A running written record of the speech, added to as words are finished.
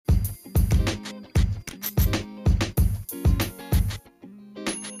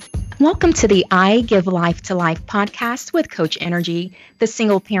Welcome to the I Give Life to Life podcast with Coach Energy, the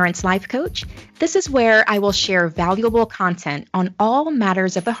single parent's life coach. This is where I will share valuable content on all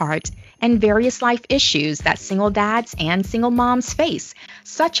matters of the heart and various life issues that single dads and single moms face,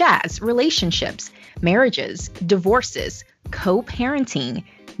 such as relationships, marriages, divorces, co-parenting,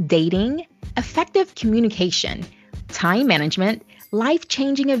 dating, effective communication, time management,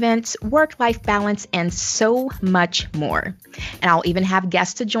 life-changing events, work-life balance, and so much more. And I'll even have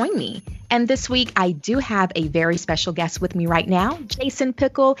guests to join me. And this week, I do have a very special guest with me right now, Jason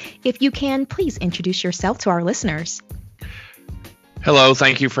Pickel. If you can, please introduce yourself to our listeners. Hello,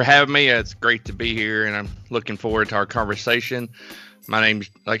 thank you for having me. It's great to be here, and I'm looking forward to our conversation. My name,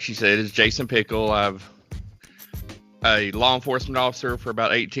 like she said, is Jason Pickel. I've a law enforcement officer for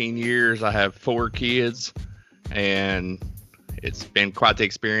about 18 years. I have 4 kids, and it's been quite the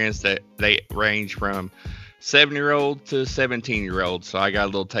experience. That they range from 7-year-old to 17-year-old. So I got a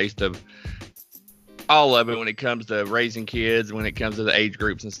little taste of all of it when it comes to raising kids, when it comes to the age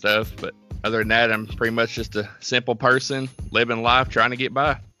groups and stuff. But other than that, I'm pretty much just a simple person living life, trying to get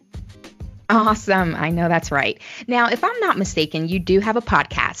by. Awesome. I know that's right. Now, if I'm not mistaken, you do have a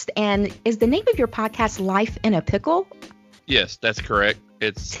podcast. And is the name of your podcast Life in a Pickle? Yes, that's correct.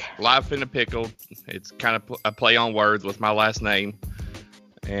 It's Life in a Pickle. It's kind of a play on words with my last name.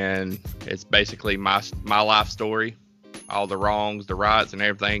 And it's basically my life story, all the wrongs, the rights, and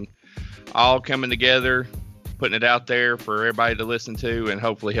everything, all coming together, putting it out there for everybody to listen to and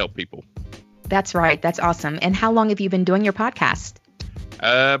hopefully help people. That's right. That's awesome. And how long have you been doing your podcast?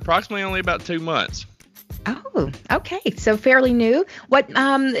 Approximately only about 2 months. Oh, okay. So fairly new.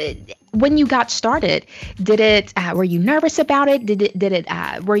 When you got started, were you nervous about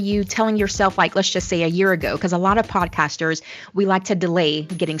it? Were you telling yourself, like, let's just say a year ago, because a lot of podcasters, we like to delay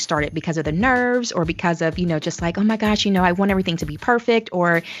getting started because of the nerves or because of, just like, oh my gosh, I want everything to be perfect,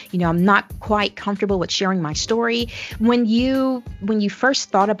 or, I'm not quite comfortable with sharing my story. When you first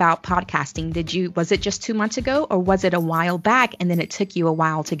thought about podcasting, was it just 2 months ago, or was it a while back and then it took you a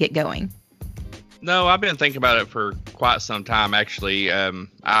while to get going? No, I've been thinking about it for quite some time, actually.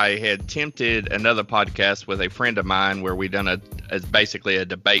 I had attempted another podcast with a friend of mine where we done as basically a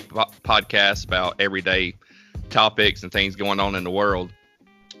debate podcast about everyday topics and things going on in the world.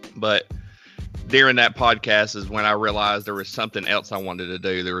 But during that podcast is when I realized there was something else I wanted to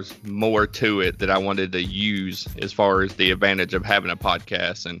do. There was more to it that I wanted to use as far as the advantage of having a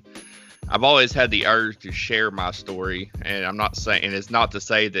podcast. And I've always had the urge to share my story. And I'm not saying, and it's not to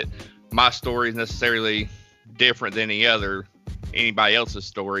say that my story is necessarily different than anybody else's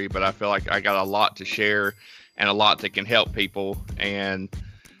story, but I feel like I got a lot to share and a lot that can help people. And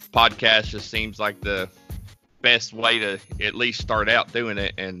podcast just seems like the best way to at least start out doing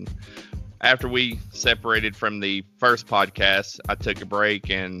it. And after we separated from the first podcast, I took a break,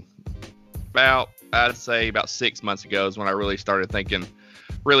 and I'd say about 6 months ago is when I really started thinking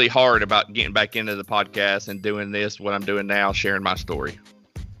really hard about getting back into the podcast and doing what I'm doing now, sharing my story.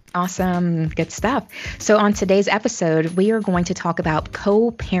 Awesome. Good stuff. So on today's episode, we are going to talk about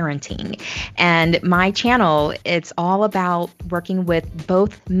co-parenting. And my channel, it's all about working with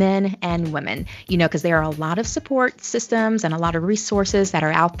both men and women, because there are a lot of support systems and a lot of resources that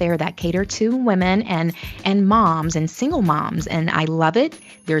are out there that cater to women and moms and single moms. And I love it.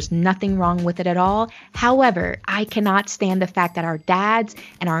 There's nothing wrong with it at all. However, I cannot stand the fact that our dads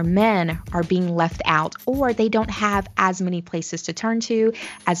and our men are being left out, or they don't have as many places to turn to,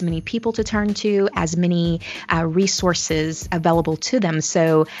 as many people to turn to, as many resources available to them.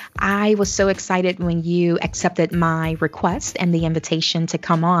 So I was so excited when you accepted my request and the invitation to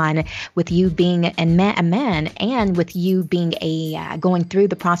come on, with you being a man and with you being going through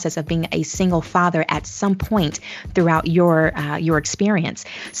the process of being a single father at some point throughout your experience.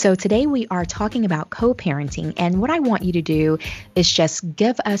 So today we are talking about co-parenting, and what I want you to do is just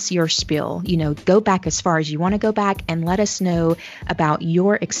give us your spiel. Go back as far as you want to go back and let us know about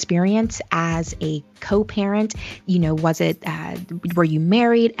your experience as a co-parent. Were you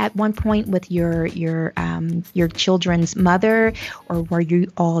married at one point with your children's mother, or were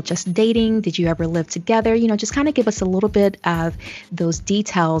you all just dating? Did you ever live together? Just kind of give us a little bit of those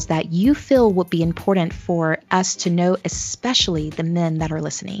details that you feel would be important for us to know, especially the men that are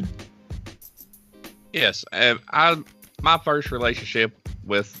listening. Yes, my first relationship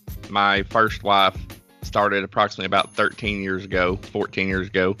with my first wife started approximately about 14 years ago.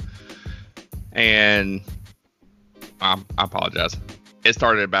 And I apologize. It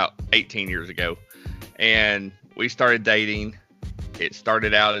started about 18 years ago. And we started dating. It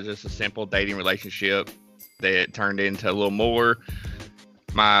started out as just a simple dating relationship that turned into a little more.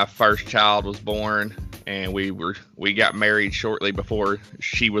 My first child was born, and we got married shortly before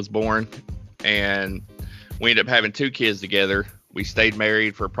she was born, and we ended up having 2 kids together. We stayed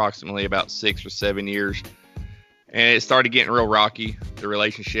married for approximately about 6 or 7 years, and it started getting real rocky. The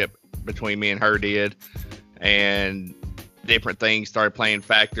relationship between me and her did, and different things started playing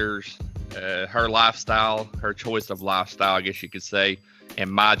factors. Her lifestyle, her choice of lifestyle, I guess you could say,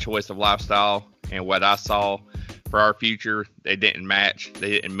 and my choice of lifestyle and what I saw for our future, they didn't match.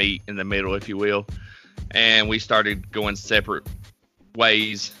 They didn't meet in the middle, if you will. And we started going separate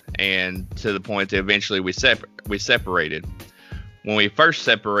ways, and to the point that eventually we separated. When we first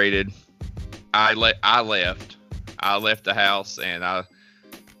separated, I left the house, and I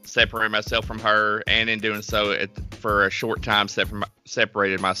separated myself from her, and in doing so, for a short time,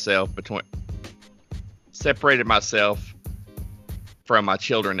 separated myself from my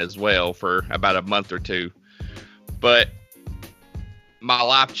children as well for about a month or 2. But my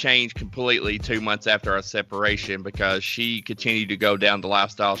life changed completely 2 months after our separation, because she continued to go down the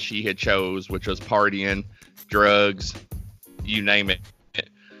lifestyle she had chose, which was partying, drugs, you name it,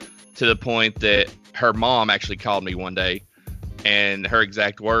 to the point that her mom actually called me one day, and her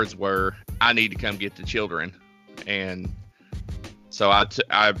exact words were, "I need to come get the children." And so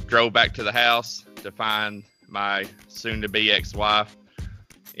I drove back to the house to find my soon-to-be ex-wife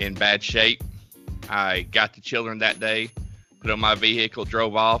in bad shape. I got the children that day, put on my vehicle,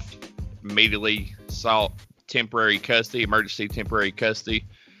 drove off, immediately sought emergency temporary custody.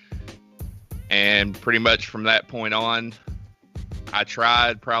 And pretty much from that point on, I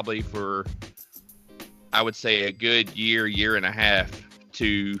tried probably for, I would say, a good year and a half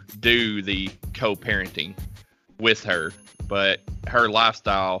to do the co-parenting with her. But her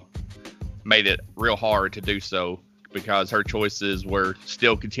lifestyle made it real hard to do so, because her choices were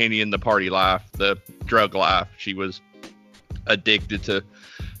still continuing the party life, the drug life. She was addicted to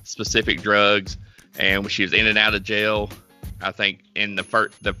specific drugs, and when she was in and out of jail, I think in the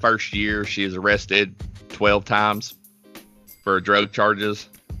first year she was arrested 12 times for drug charges.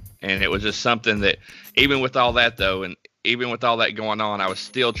 And it was just something that, even with all that though, and even with all that going on, I was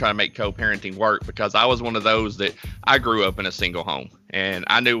still trying to make co-parenting work, because I was one of those that I grew up in a single home, and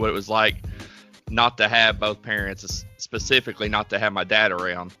I knew what it was like not to have both parents, specifically not to have my dad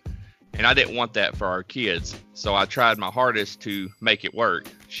around. And I didn't want that for our kids. So I tried my hardest to make it work.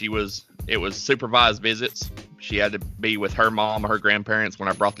 It was supervised visits. She had to be with her mom or her grandparents when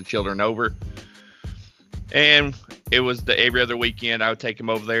I brought the children over. And it was every other weekend I would take them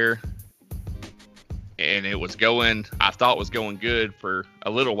over there. And I thought was going good for a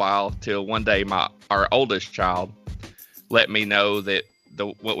little while, till one day our oldest child let me know that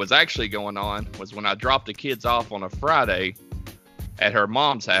what was actually going on was, when I dropped the kids off on a Friday at her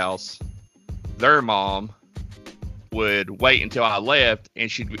mom's house, their mom would wait until I left, and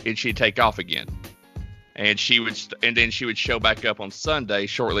she'd take off again, and then she would show back up on Sunday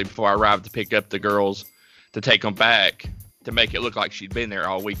shortly before I arrived to pick up the girls to take them back, to make it look like she'd been there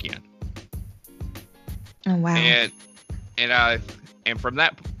all weekend. Oh wow! And from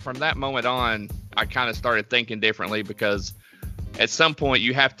that moment on, I kind of started thinking differently, because at some point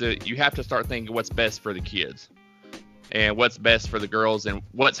you have to start thinking what's best for the kids, and what's best for the girls, and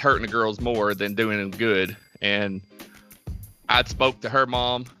what's hurting the girls more than doing them good. And I spoke to her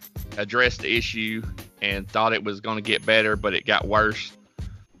mom, addressed the issue, and thought it was going to get better, but it got worse.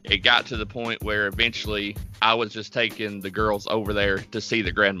 It got to the point where eventually I was just taking the girls over there to see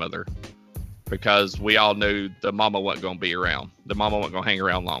the grandmother, because we all knew the mama wasn't going to be around. The mama wasn't going to hang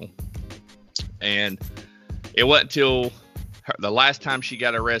around long. And it wasn't until the last time she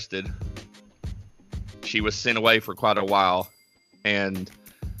got arrested, she was sent away for quite a while. And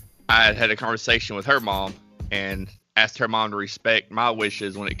I had a conversation with her mom and asked her mom to respect my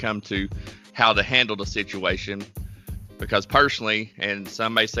wishes when it comes to how to handle the situation. Because personally, and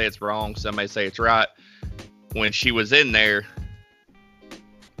some may say it's wrong, some may say it's right, when she was in there,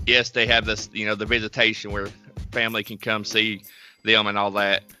 yes, they have this, the visitation where family can come see them and all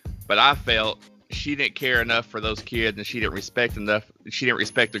that. But I felt she didn't care enough for those kids, and she didn't respect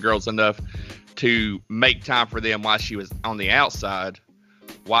the girls enough to make time for them while she was on the outside.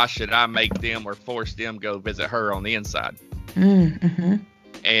 Why should I make them or force them go visit her on the inside? Mm-hmm.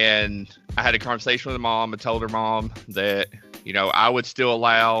 And I had a conversation with her mom and told her mom that, I would still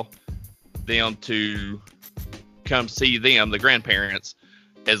allow them to come see them, the grandparents,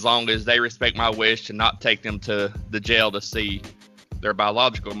 as long as they respect my wish to not take them to the jail to see their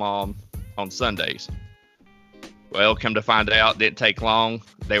biological mom on Sundays. Well, come to find out, didn't take long.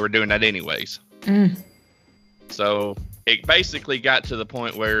 They were doing that anyways. So it basically got to the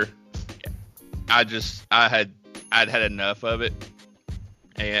point where I'd had enough of it.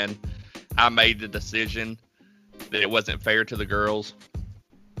 And I made the decision that it wasn't fair to the girls.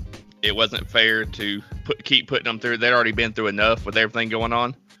 It wasn't fair to keep putting them through. They'd already been through enough with everything going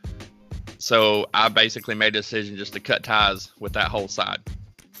on. So I basically made a decision just to cut ties with that whole side.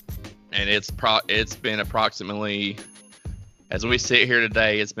 And it's been approximately, as we sit here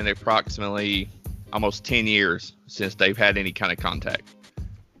today, it's been approximately almost 10 years since they've had any kind of contact.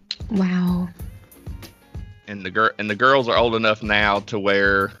 Wow. And the girls are old enough now to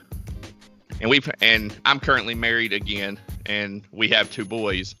where, and I'm currently married again, and we have 2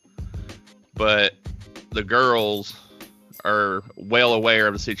 boys, but the girls are well aware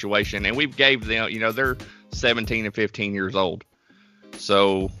of the situation, and we've gave them, they're 17 and 15 years old.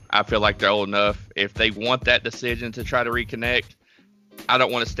 So I feel like they're old enough. If they want that decision to try to reconnect, I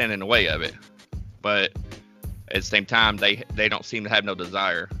don't want to stand in the way of it. But at the same time, they don't seem to have no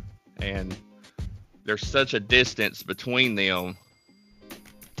desire. And there's such a distance between them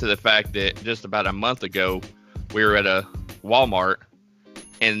to the fact that just about a month ago, we were at a Walmart,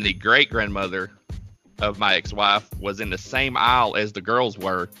 and the great-grandmother of my ex-wife was in the same aisle as the girls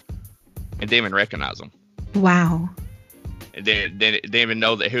were and didn't even recognize them. Wow. And didn't even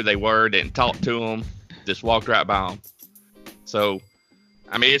know who they were, didn't talk to them, just walked right by them. So,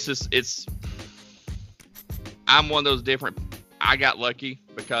 I mean, I'm one of those different, I got lucky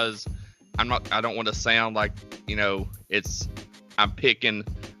because I don't want to sound like, I'm picking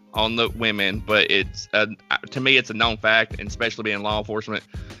on the women, but to me, it's a known fact, and especially being law enforcement,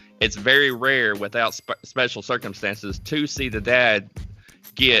 it's very rare without special circumstances to see the dad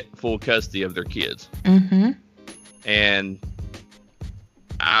get full custody of their kids. Mm-hmm. And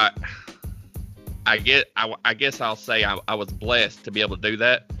I guess I'll say I was blessed to be able to do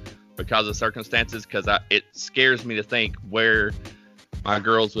that because of circumstances, because it scares me to think where my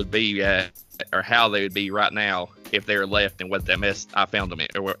girls would be at or how they would be right now if they were left and what that mess I found them in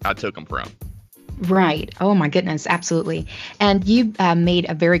or where I took them from. Right. Oh, my goodness. Absolutely. And you made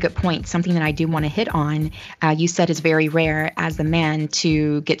a very good point, something that I do want to hit on. You said it's very rare as the man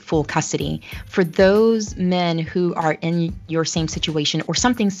to get full custody. For those men who are in your same situation or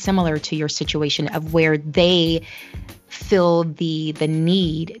something similar to your situation of where they feel the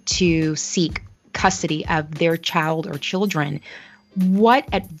need to seek custody of their child or children, what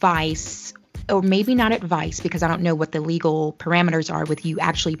advice, or maybe not advice, because I don't know what the legal parameters are with you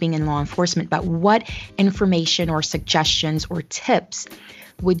actually being in law enforcement, but what information or suggestions or tips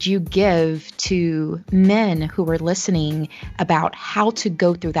would you give to men who are listening about how to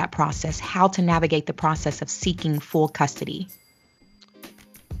go through that process, how to navigate the process of seeking full custody?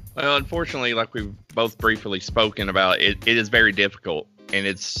 Well, unfortunately, like we've both briefly spoken about, it is very difficult, and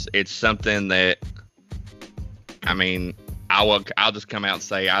it's something that, I mean, I'll just come out and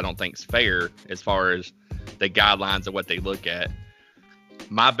say I don't think it's fair as far as the guidelines of what they look at.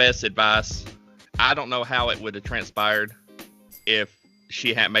 My best advice, I don't know how it would have transpired if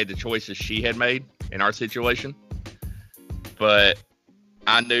she hadn't made the choices she had made in our situation, but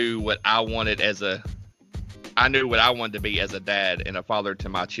I knew what I wanted to be as a dad and a father to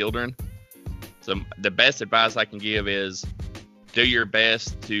my children. So the best advice I can give is do your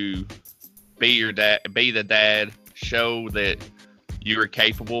best to be the dad, show that you are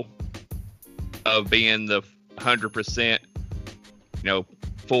capable of being the 100%,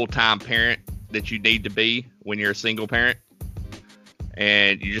 full-time parent that you need to be when you're a single parent.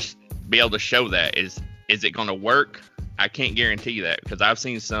 And you just be able to show that. Is it going to work? I can't guarantee that, because I've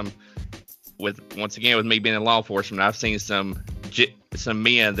seen some, once again, with me being in law enforcement, I've seen some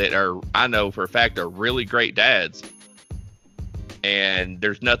men that I know for a fact are really great dads, and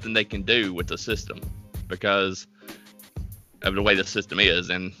there's nothing they can do with the system because of the way the system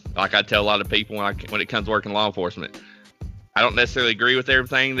is. And like I tell a lot of people when it comes to working law enforcement, I don't necessarily agree with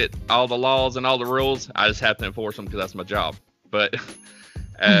everything that all the laws and all the rules. I just have to enforce them because that's my job. But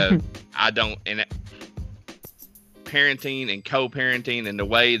I don't. And parenting and co-parenting and the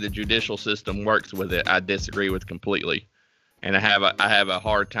way the judicial system works with it, I disagree with completely. And I have a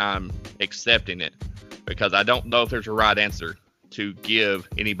hard time accepting it because I don't know if there's a right answer to give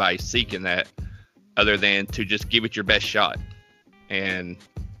anybody seeking that other than to just give it your best shot. And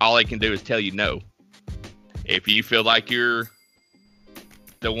all they can do is tell you no. If you feel like you're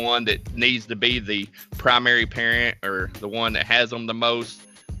the one that needs to be the primary parent or the one that has them the most,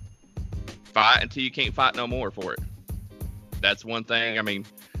 fight until you can't fight no more for it. That's one thing. I mean,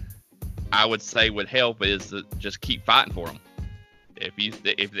 I would say would help is to just keep fighting for them. If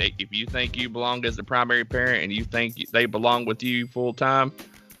you think you belong as the primary parent and you think they belong with you full time,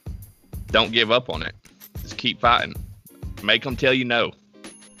 don't give up on it. Just keep fighting. Make them tell you no.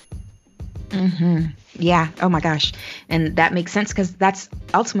 Mm-hmm. Yeah. Oh my gosh. And that makes sense because that's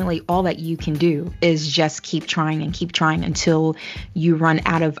ultimately all that you can do is just keep trying until you run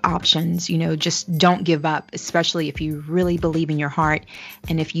out of options. Just don't give up, especially if you really believe in your heart,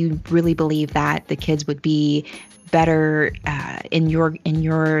 and if you really believe that the kids would be better in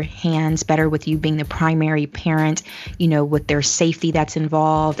your hands, better with you being the primary parent, with their safety that's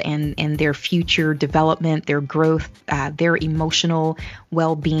involved, and their future development, their growth, their emotional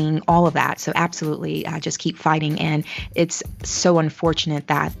well-being, all of that. So absolutely, just keep fighting. And it's so unfortunate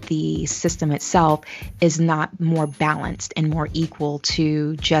that the system itself is not more balanced and more equal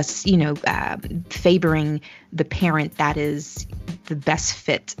to just favoring the parent that is the best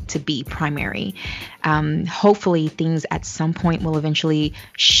fit to be primary. Hopefully things at some point will eventually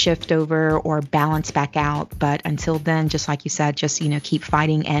shift over or balance back out. But until then, just like you said, just, keep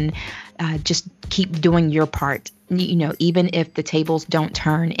fighting and just keep doing your part. Even if the tables don't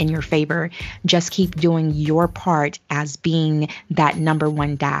turn in your favor, just keep doing your part as being that number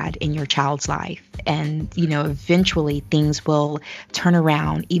one dad in your child's life. And, eventually things will turn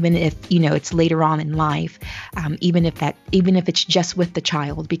around, even if, it's later on in life, even if it's just with the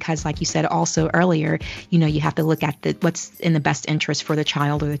child, because like you said also earlier, you have to look at what's in the best interest for the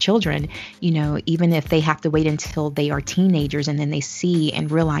child or the children, even if they have to wait until they are teenagers and then they see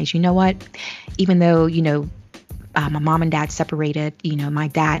and realize, what, even though, my mom and dad separated, my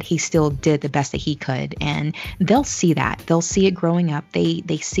dad, he still did the best that he could. And they'll see that. They'll see it growing up. They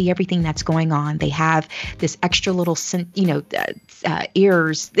see everything that's going on. They have this extra little,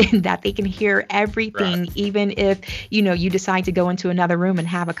 ears that they can hear everything, right. Even if, you decide to go into another room and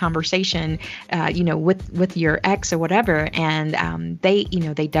have a conversation, with your ex or whatever. And they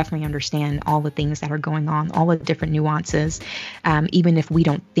definitely understand all the things that are going on, all the different nuances, even if we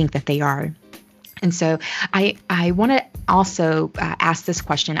don't think that they are. And so I want to also ask this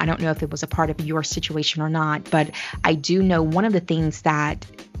question. I don't know if it was a part of your situation or not, but I do know one of the things that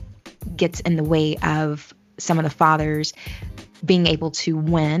gets in the way of some of the fathers being able to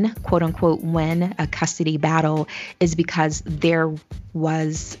win, quote unquote, win a custody battle is because there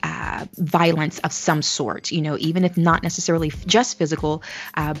was violence of some sort, even if not necessarily just physical,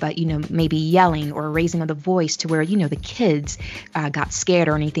 but, maybe yelling or raising of the voice to where, the kids got scared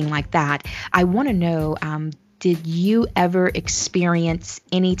or anything like that. I want to know, did you ever experience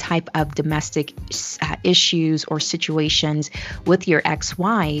any type of domestic issues or situations with your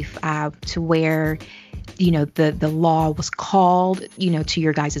ex-wife to where the law was called, to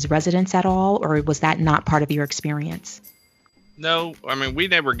your guys' residence at all, or was that not part of your experience? No, we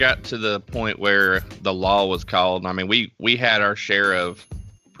never got to the point where the law was called. We had our share of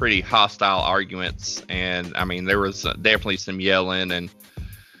pretty hostile arguments, and there was definitely some yelling and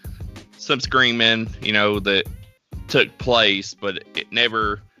some screaming, that took place, but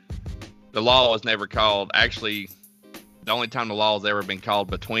the law was never called. Actually, the only time the law has ever been called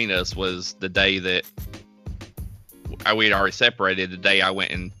between us was the day that we had already separated, the day I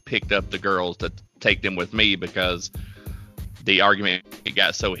went and picked up the girls to take them with me because the argument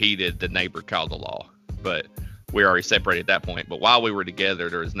got so heated, the neighbor called the law. But we were already separated at that point. But while we were together,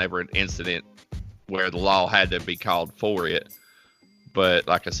 there was never an incident where the law had to be called for it. But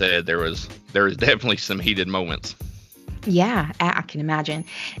like I said, there was definitely some heated moments. Yeah, I can imagine.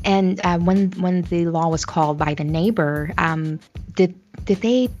 And when the law was called by the neighbor, did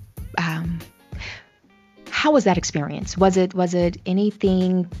they? How was that experience? Was it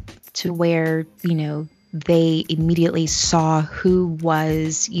anything to where they immediately saw who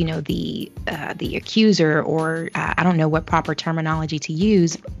was the accuser, or I don't know what proper terminology to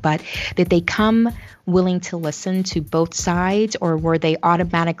use, but did they come willing to listen to both sides, or were they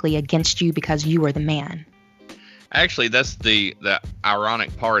automatically against you because you were the man? Actually, that's the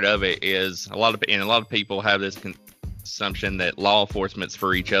ironic part of it is a lot of people have this assumption that law enforcement's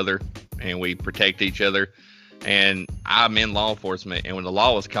for each other and we protect each other. And I'm in law enforcement, and when the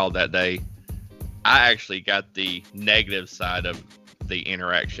law was called that day, I actually got the negative side of the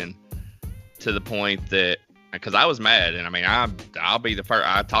interaction to the point that, because I was mad, and I'll be the first.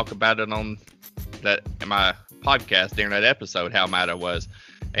 I talk about it on in my podcast during that episode how mad I was,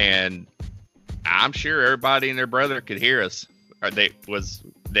 and I'm sure everybody and their brother could hear us, or they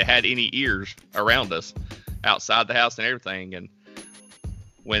had any ears around us outside the house and everything. And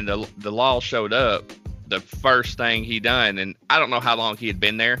when the law showed up, the first thing he done, and I don't know how long he had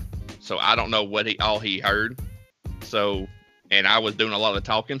been there, so I don't know what all he heard. So, and I was doing a lot of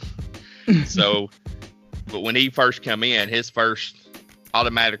talking. So, but when he first come in, his first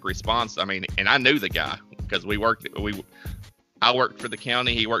automatic response, and I knew the guy because I worked for the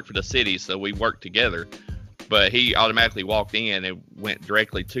county, he worked for the city, so we worked together. But he automatically walked in and went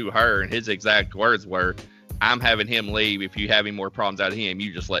directly to her, and his exact words were, I'm having him leave. If you have any more problems out of him,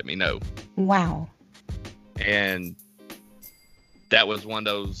 you just let me know. Wow. And that was one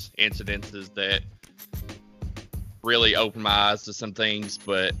of those incidences that really opened my eyes to some things.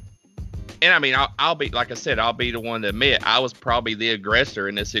 And I mean, I'll be, like I said, I'll be the one to admit I was probably the aggressor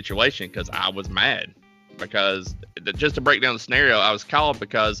in this situation because I was mad. Because just to break down the scenario, I was called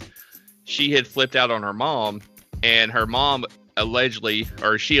because she had flipped out on her mom, and her mom allegedly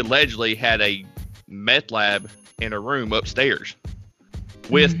had a meth lab in her room upstairs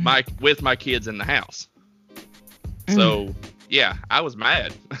with my kids in the house. So yeah, I was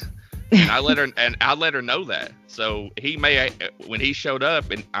mad. And I let her know that. So when he showed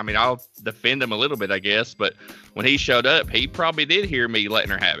up, and I mean, I'll defend him a little bit, I guess, but when he showed up, he probably did hear me letting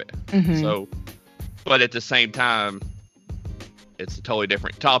her have it. So, but at the same time, it's a totally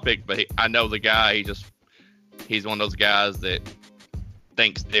different topic. But I know the guy. He's one of those guys that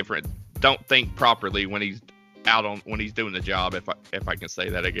thinks different, don't think properly when he's doing the job. If I can say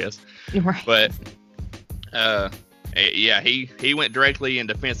that, I guess. Right. But yeah, he went directly in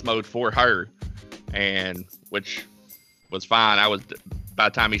defense mode for her, and which was fine. By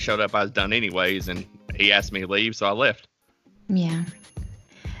the time he showed up, I was done anyways, and he asked me to leave, so I left. Yeah,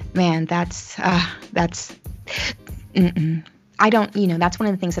 man, that's I don't, that's one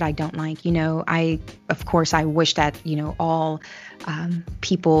of the things that I don't like. Of course, I wish that, all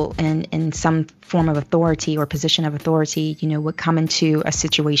people in some form of authority or position of authority, would come into a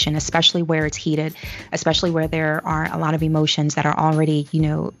situation, especially where it's heated, especially where there are a lot of emotions that are already,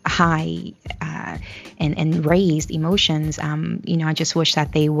 high and raised emotions. I just wish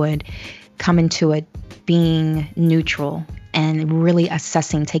that they would come into it being neutral and really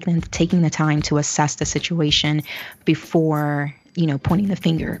assessing, taking the time to assess the situation before, pointing the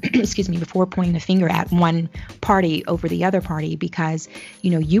finger, before pointing the finger at one party over the other party, because,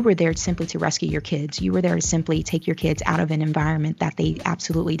 you were there simply to rescue your kids. You were there to simply take your kids out of an environment that they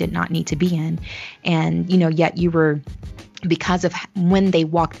absolutely did not need to be in. And, yet you were, because of when they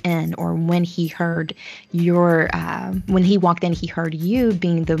walked in, or when he heard when he walked in, he heard you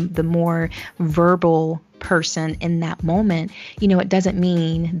being the more verbal person in that moment. It doesn't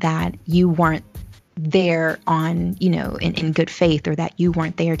mean that you weren't there on, in good faith, or that you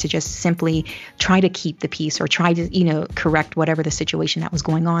weren't there to just simply try to keep the peace, or try to, correct whatever the situation that was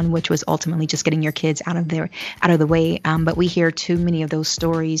going on, which was ultimately just getting your kids out of the way. But we hear too many of those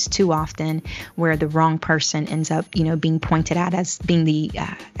stories too often, where the wrong person ends up, being pointed at as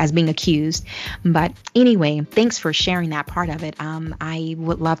being accused. But anyway, thanks for sharing that part of it. I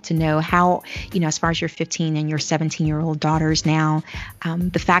would love to know how, as far as your 15 and your 17-year-old daughters now,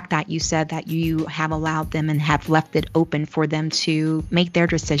 the fact that you said that you have allowed them and have left it open for them to make their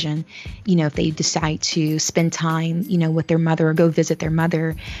decision, if they decide to spend time, with their mother, or go visit their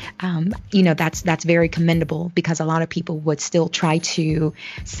mother, that's very commendable, because a lot of people would still try to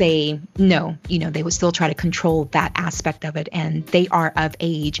say no, they would still try to control that aspect of it. And they are of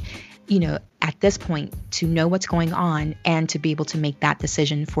age, at this point, to know what's going on and to be able to make that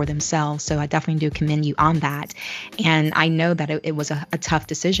decision for themselves. So I definitely do commend you on that. And I know that it was a tough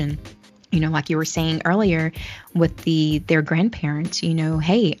decision. Like you were saying earlier with their grandparents,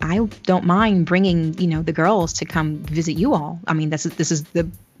 hey, I don't mind bringing, the girls to come visit you all. I mean, this is the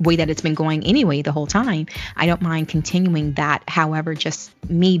way that it's been going anyway the whole time. I don't mind continuing that. However, just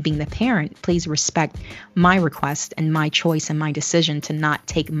me being the parent, please respect my request and my choice and my decision to not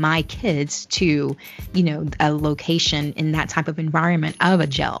take my kids to, a location in that type of environment of a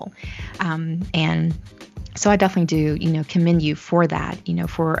jail. And so I definitely do, commend you for that,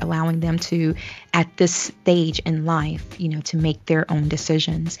 for allowing them to, at this stage in life, to make their own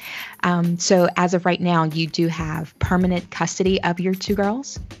decisions. So as of right now, you do have permanent custody of your two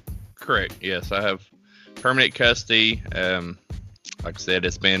girls? Correct. Yes, I have permanent custody. Like I said,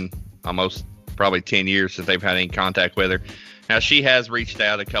 it's been almost probably 10 years since they've had any contact with her. Now, she has reached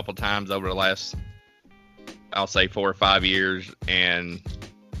out a couple times over the last, I'll say 4 or 5 years, and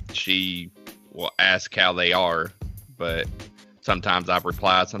she will ask how they are, but sometimes I've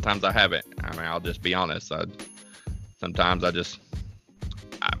replied, sometimes I haven't. I mean, I'll just be honest. Sometimes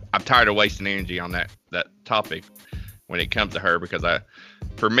I'm tired of wasting energy on that topic when it comes to her, because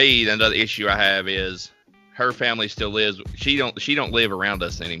for me, another issue I have is her family still lives. She don't live around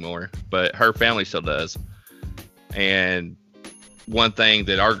us anymore, but her family still does. And one thing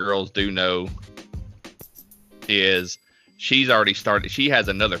that our girls do know is she's already started. She has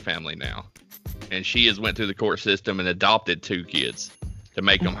another family now. And she has went through the court system and adopted 2 kids to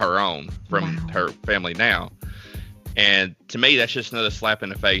make them her own from her family now. And to me, that's just another slap in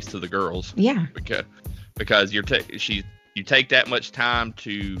the face to the girls. Yeah. Because you take that much time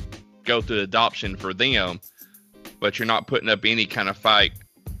to go through adoption for them, but you're not putting up any kind of fight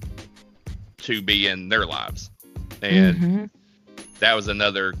to be in their lives. And that was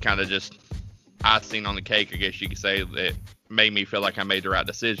another kind of just icing on the cake, I guess you could say, that made me feel like I made the right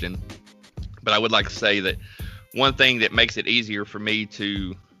decision. But I would like to say that one thing that makes it easier for me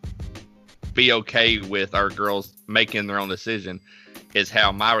to be okay with our girls making their own decision is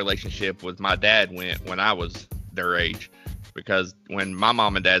how my relationship with my dad went when I was their age. Because when my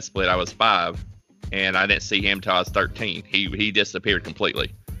mom and dad split, I was 5, and I didn't see him till I was 13. He disappeared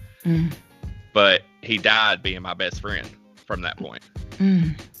completely. But he died being my best friend from that point.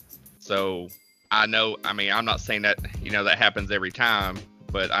 So I know, I mean, I'm not saying that, you know, that happens every time,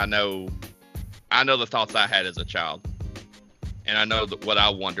 but I know the thoughts I had as a child, and I know what I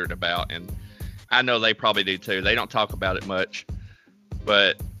wondered about, and I know they probably do too. They don't talk about it much,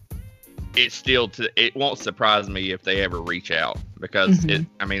 but it won't surprise me if they ever reach out, because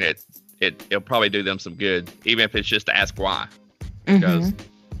it'll probably do them some good, even if it's just to ask why. Because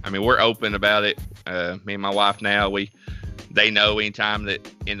I mean, we're open about it. Me and my wife now, they know anytime that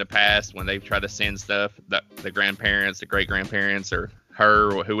in the past when they've tried to send stuff, the grandparents, the great grandparents, or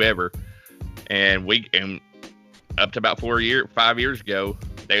her or whoever, and up to about 5 years ago,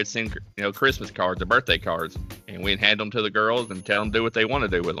 they would send, you know, Christmas cards or birthday cards, and we'd hand them to the girls and tell them to do what they want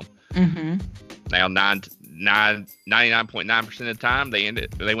to do with them. Now 99.9% of the time they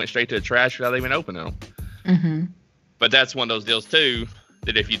went straight to the trash without even opening them. But that's one of those deals too,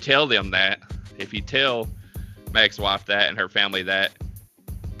 that if you tell my ex-wife that and her family that,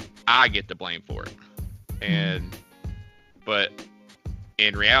 I get the blame for it. But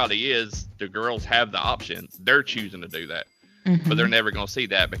in reality is the girls have the option. They're choosing to do that. But they're never going to see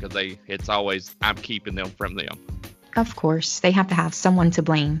that because it's always, I'm keeping them from them. Of course, they have to have someone to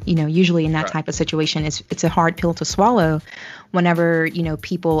blame. You know, usually in that type of situation, it's a hard pill to swallow whenever, you know,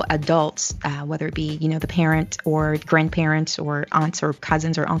 adults, whether it be, you know, the parent or grandparents or aunts or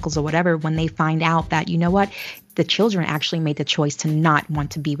cousins or uncles or whatever, when they find out that, you know what, the children actually made the choice to not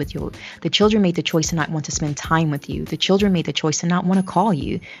want to be with you. The children made the choice to not want to spend time with you. The children made the choice to not want to call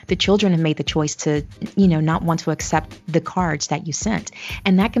you. The children have made the choice to, you know, not want to accept the cards that you sent.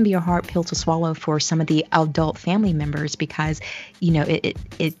 And that can be a hard pill to swallow for some of the adult family members because, you know,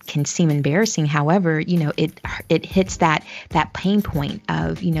 it can seem embarrassing. However, you know, it hits that pain point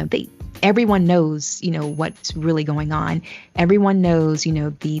of, you know, everyone knows, you know, what's really going on. Everyone knows, you know,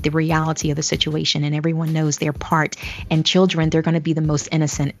 the reality of the situation, and everyone knows their part. And children, they're going to be the most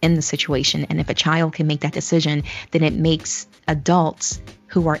innocent in the situation. And if a child can make that decision, then it makes adults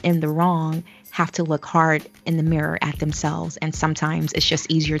who are in the wrong have to look hard in the mirror at themselves. And sometimes it's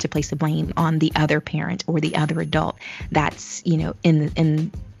just easier to place the blame on the other parent or the other adult that's, you know,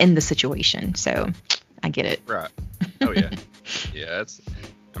 in the situation. So I get it. Right. Oh yeah. Yeah,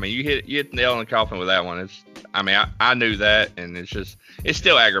 I mean, you hit the nail on the coffin with that one. I knew that, and it's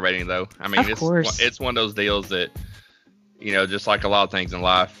still aggravating though. I mean, it's one of those deals that, you know, just like a lot of things in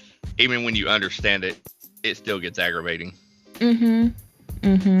life, even when you understand it, it still gets aggravating.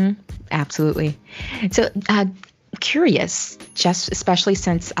 Absolutely. So, curious, just especially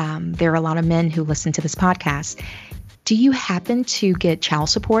since there are a lot of men who listen to this podcast, do you happen to get child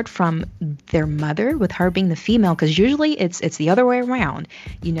support from their mother, with her being the female? Because usually it's the other way around.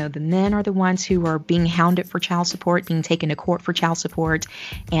 You know, the men are the ones who are being hounded for child support, being taken to court for child support,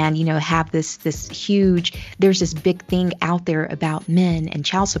 and, you know, have there's this big thing out there about men and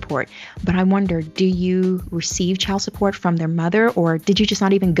child support. But I wonder, do you receive child support from their mother, or did you just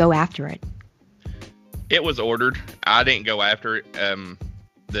not even go after it? It was ordered. I didn't go after it.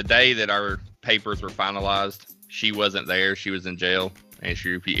 The day that our papers were finalized, she wasn't there. She was in jail, and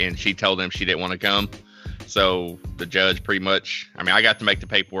she told them she didn't want to come. So the judge pretty much, I mean, I got to make the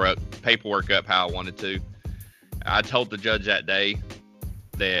paperwork up how I wanted to. I told the judge that day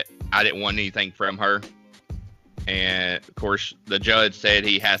that I didn't want anything from her. And of course, the judge said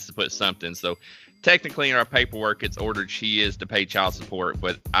he has to put something. So technically in our paperwork, it's ordered she is to pay child support,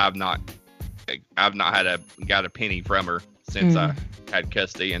 but I've not got a penny from her since I had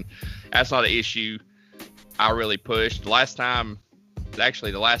custody. And that's not an issue I really pushed. The last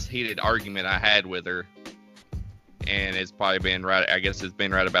heated argument I had with her, and it's probably been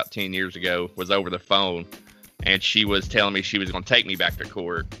right about 10 years ago, was over the phone. And she was telling me she was going to take me back to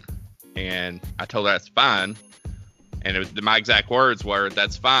court. And I told her that's fine. And my exact words were,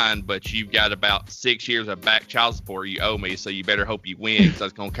 that's fine, but you've got about 6 years of back child support you owe me, so you better hope you win, because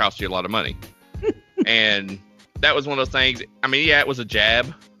that's going to cost you a lot of money. And that was one of those things. I mean, yeah, it was a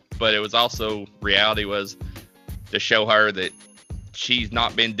jab, but it was also, reality was to show her that she's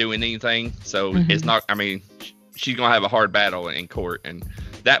not been doing anything. So it's not, I mean, she's going to have a hard battle in court. And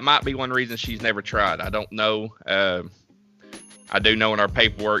that might be one reason she's never tried. I don't know. I do know in our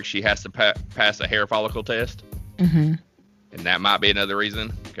paperwork she has to pass a hair follicle test, Mm-hmm. and that might be another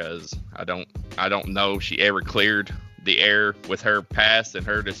reason, because I don't know if she ever cleared the air with her past and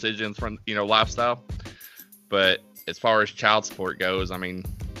her decisions from lifestyle. But as far as child support goes, I mean,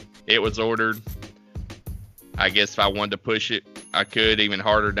 it was ordered. I guess if I wanted to push it, I could even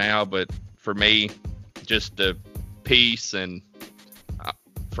harder now. But for me, just the peace and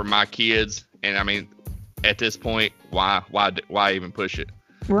for my kids, and I mean, at this point, why even push it?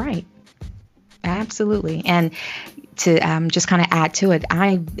 Right. Absolutely. And to just kind of add to it,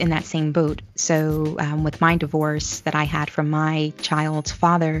 I'm in that same boat. So with my divorce that I had from my child's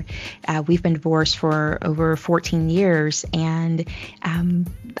father, we've been divorced for over 14 years, and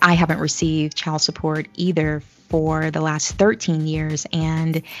I haven't received child support either for the last 13 years.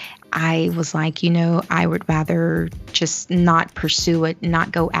 And I was like, I would rather just not pursue it,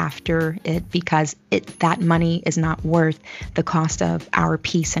 not go after it, because that money is not worth the cost of our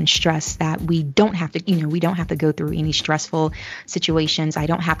peace and stress that we don't have to, we don't have to go through any stressful situations. I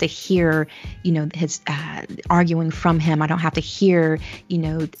don't have to hear, his arguing from him. I don't have to hear,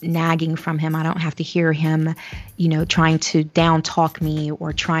 nagging from him. I don't have to hear him, trying to down talk me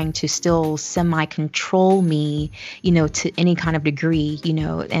or trying to still semi-control me, to any kind of degree,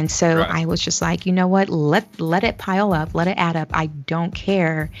 and so right. I was just like, you know what, let it pile up, let it add up. I don't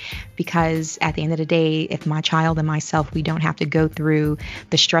care, because at the end of the day, if my child and myself, we don't have to go through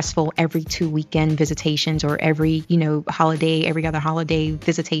the stressful every 2 weekend visitations or every, every other holiday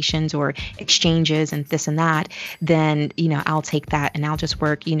visitations or exchanges and this and that, then, I'll take that and I'll just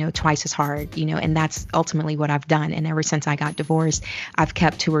work, twice as hard, and that's ultimately what I've done. And ever since I got divorced, I've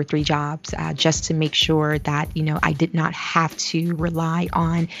kept 2 or 3 jobs just to make sure that, I did not have to rely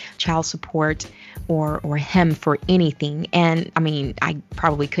on child support or him for anything. And I mean, I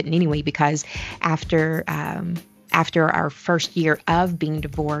probably couldn't anyway, because after our first year of being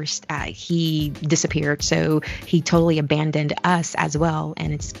divorced, he disappeared. So he totally abandoned us as well.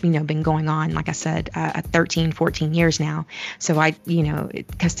 And it's, been going on, like I said, 13, 14 years now. So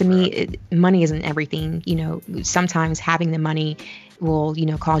because to me, money isn't everything. Sometimes having the money will,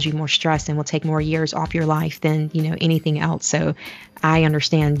 cause you more stress and will take more years off your life than, anything else. So I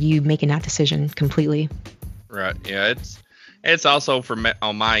understand you making that decision completely. Right. Yeah. It's also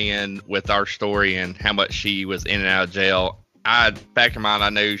on my end with our story and how much she was in and out of jail. Back in mind, I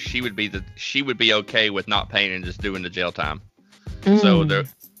knew she would be okay with not paying and just doing the jail time. So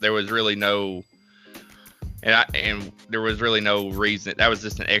there was really no, and there was really no reason. That was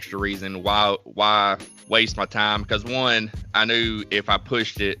just an extra reason why waste my time. Because one, I knew if I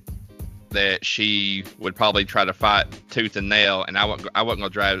pushed it, that she would probably try to fight tooth and nail, and I wasn't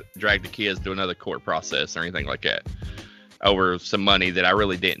going to drag the kids to another court process or anything like that over some money that I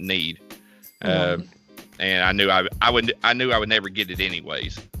really didn't need. And I knew I would never get it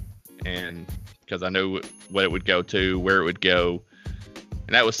anyways, and because I knew what it would go to, where it would go,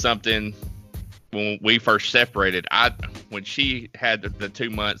 and that was something when we first separated. When she had the 2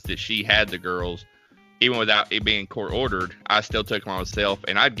 months that she had the girls, even without it being court ordered, I still took them myself,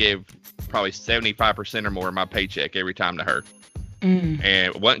 and I'd give probably 75% or more of my paycheck every time to her. And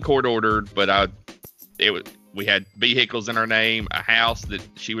it wasn't court ordered, but we had vehicles in our name, a house that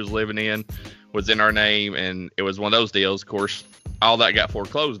she was living in was in our name, and it was one of those deals. Of course, all that got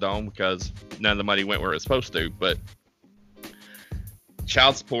foreclosed on because none of the money went where it was supposed to. But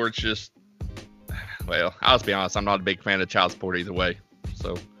child support's just, well, I'll just be honest, I'm not a big fan of child support either way.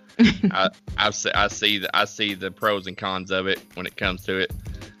 So I see the pros and cons of it when it comes to it,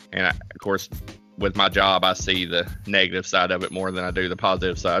 and of course, with my job, I see the negative side of it more than I do the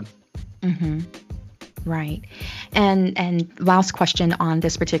positive side. Mm-hmm. Right. And last question on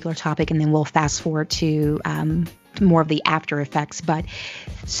this particular topic, and then we'll fast forward to more of the after effects. But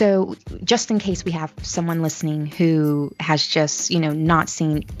so just in case we have someone listening who has just, not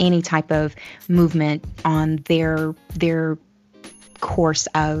seen any type of movement on their course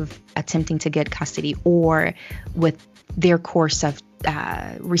of attempting to get custody, or with their course of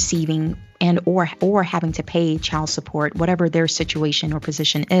receiving and or having to pay child support, whatever their situation or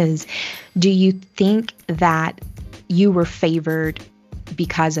position is, do you think that you were favored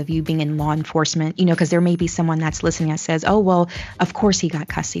because of you being in law enforcement? Because there may be someone that's listening that says, oh, well, of course he got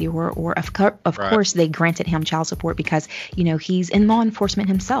custody, or of course they granted him child support because, he's in law enforcement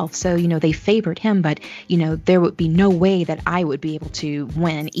himself. So, they favored him, but, there would be no way that I would be able to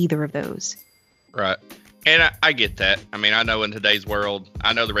win either of those. Right. And I get that. I mean, I know in today's world,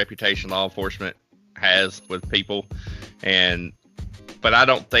 I know the reputation law enforcement has with people, but I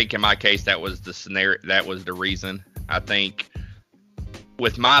don't think in my case that was the scenario. That was the reason. I think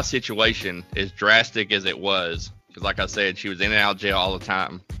with my situation, as drastic as it was, because like I said, she was in and out of jail all the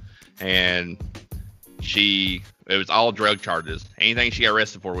time, and it was all drug charges. Anything she got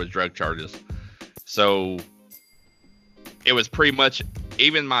arrested for was drug charges. So it was pretty much,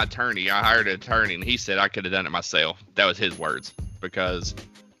 even my attorney, I hired an attorney, and he said I could have done it myself. That was his words, because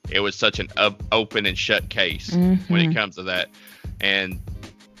it was such an open and shut case when it comes to that. And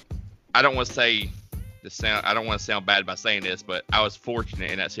I don't want to sound bad by saying this, but I was fortunate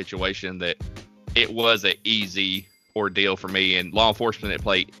in that situation that it was an easy ordeal for me, and law enforcement didn't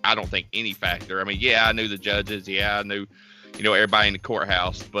play, I don't think, any factor. I mean, yeah, I knew the judges, yeah, I knew, everybody in the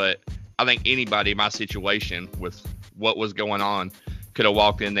courthouse, but I think anybody in my situation with what was going on could have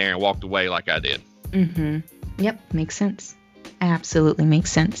walked in there and walked away like I did. Yep, makes sense. Absolutely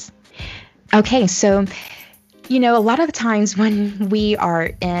makes sense. Okay, so a lot of the times when we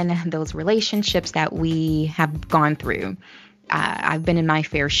are in those relationships that we have gone through, I've been in my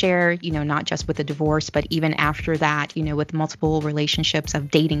fair share, not just with the divorce, but even after that, with multiple relationships of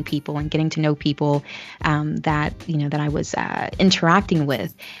dating people and getting to know people that I was interacting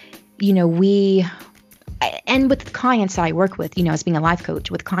with, and with clients that I work with, as being a life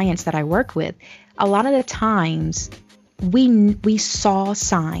coach, with clients that I work with, a lot of the times we saw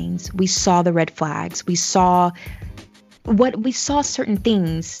signs, we saw the red flags, we saw certain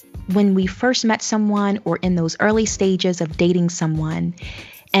things when we first met someone or in those early stages of dating someone.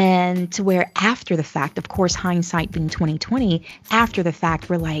 And to where after the fact, of course, hindsight being 2020, after the fact,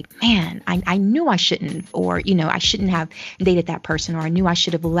 we're like, man, I knew I shouldn't, or, I shouldn't have dated that person, or I knew I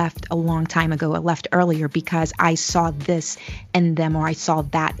should have left a long time ago, or left earlier because I saw this in them, or I saw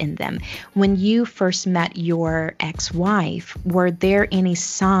that in them. When you first met your ex-wife, were there any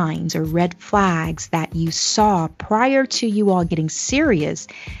signs or red flags that you saw prior to you all getting serious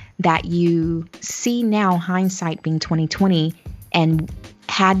that you see now, hindsight being 2020, and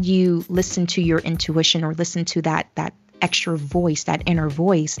had you listened to your intuition or listened to that extra voice, that inner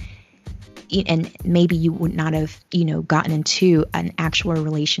voice, and maybe you would not have, gotten into an actual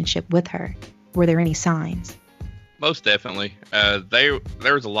relationship with her? Were there any signs? Most definitely. There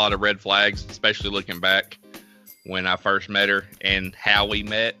was a lot of red flags, especially looking back when I first met her, and how we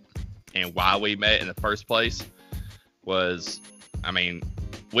met and why we met in the first place was,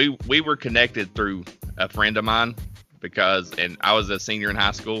 we were connected through a friend of mine, and I was a senior in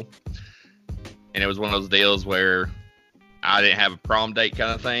high school, and it was one of those deals where I didn't have a prom date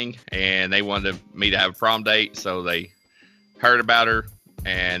kind of thing, and they wanted me to have a prom date, so they heard about her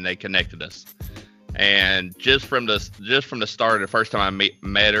and they connected us. And just from the start, the first time I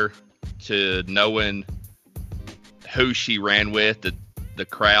met her, to knowing who she ran with, the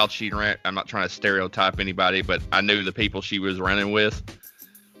crowd she ran, I'm not trying to stereotype anybody, but I knew the people she was running with.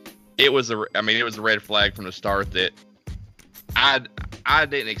 It was a red flag from the start that I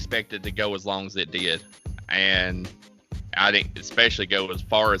didn't expect it to go as long as it did, and I didn't especially go as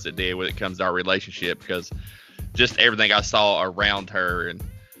far as it did when it comes to our relationship, because just everything I saw around her and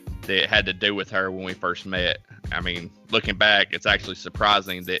that had to do with her when we first met. Looking back, it's actually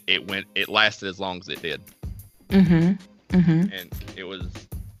surprising that it lasted as long as it did. And it was,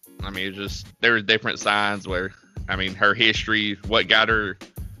 there were different signs where, her history, what got her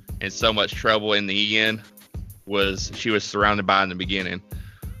in so much trouble in the end, was she was surrounded by in the beginning.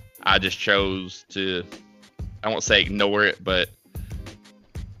 I just chose to, I won't say ignore it, but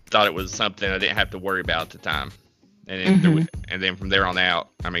thought it was something I didn't have to worry about at the time. And then from there on out,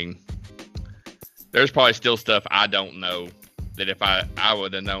 there's probably still stuff I don't know that if I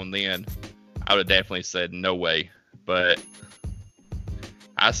would have known then, I would have definitely said no way. But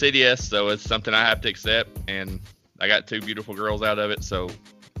I said yes, so it's something I have to accept, and I got two beautiful girls out of it, so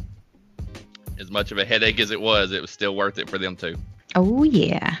as much of a headache as it was still worth it for them too. Oh,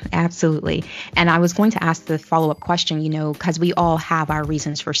 yeah, absolutely. And I was going to ask the follow-up question, because we all have our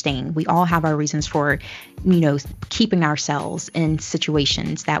reasons for staying. We all have our reasons for, keeping ourselves in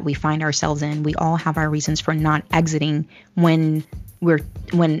situations that we find ourselves in. We all have our reasons for not exiting when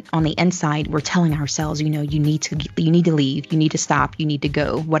on the inside we're telling ourselves, you need to leave, you need to stop, you need to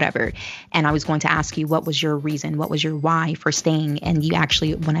go, whatever. And I was going to ask you, what was your reason? What was your why for staying? And you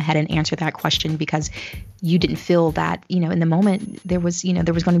actually went ahead and answered that question, because you didn't feel that, in the moment there was going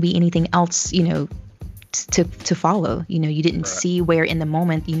to be anything else, to follow. You didn't see where in the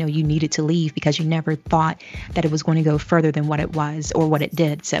moment, you needed to leave, because you never thought that it was going to go further than what it was or what it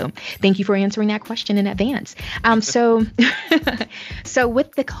did. So thank you for answering that question in advance. So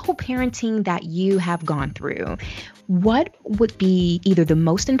with the co-parenting that you have gone through, what would be either the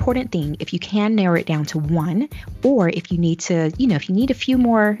most important thing, if you can narrow it down to one, or if you need to, if you need a few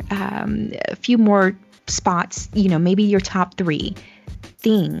more spots, maybe your top three,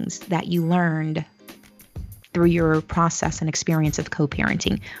 things that you learned through your process and experience of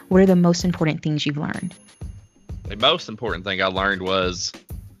co-parenting? What are the most important things you've learned? The most important thing I learned was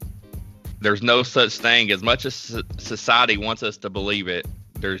there's no such thing, as much as society wants us to believe it,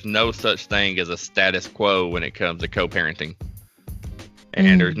 there's no such thing as a status quo when it comes to co-parenting.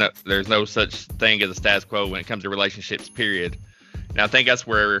 And there's no such thing as a status quo when it comes to relationships, period. And I think that's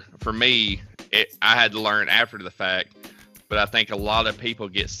where, for me, I had to learn after the fact. But I think a lot of people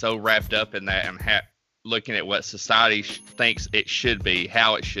get so wrapped up in that and looking at what society thinks it should be,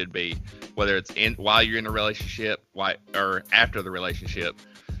 how it should be, whether it's while you're in a relationship or after the relationship.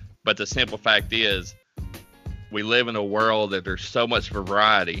 But the simple fact is, we live in a world that there's so much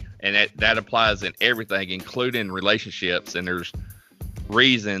variety, and that applies in everything, including relationships. And there's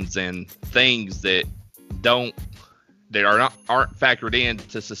reasons and things that aren't factored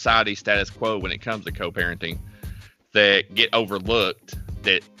into society's status quo when it comes to co-parenting that get overlooked,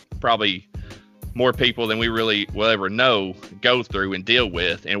 that probably more people than we really will ever know go through and deal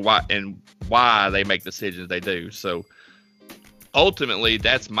with, and why they make decisions they do. So ultimately,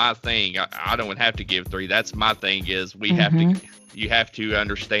 that's my thing. I don't have to give 3. That's my thing is you have to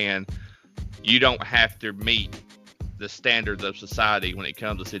understand you don't have to meet the standards of society when it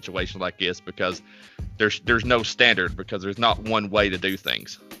comes to situations like this, because there's no standard, because there's not one way to do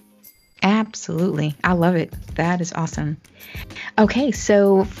things. Absolutely. I love it. That is awesome. Okay,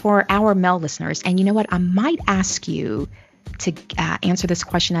 so for our male listeners, and you know what, I might ask you to answer this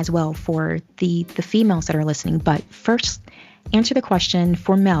question as well for the females that are listening, but first answer the question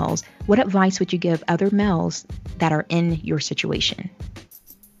for males. What advice would you give other males that are in your situation?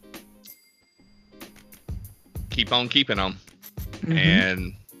 Keep on keeping on,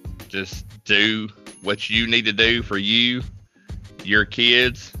 and just do what you need to do for you, your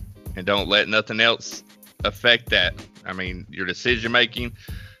kids, and don't let nothing else affect that. I mean, your decision making,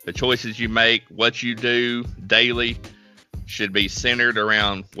 the choices you make, what you do daily should be centered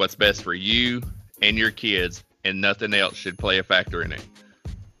around what's best for you and your kids, and nothing else should play a factor in it.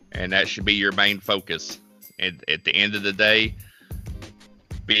 And that should be your main focus. And at the end of the day,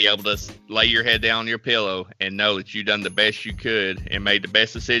 be able to lay your head down on your pillow and know that you've done the best you could and made the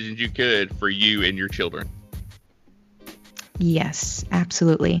best decisions you could for you and your children. Yes,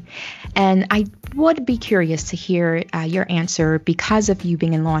 absolutely. And I would be curious to hear your answer, because of you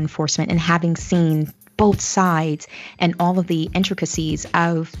being in law enforcement and having seen both sides and all of the intricacies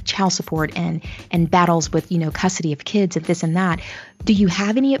of child support and battles with, custody of kids and this and that. Do you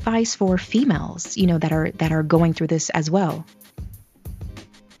have any advice for females, that are going through this as well?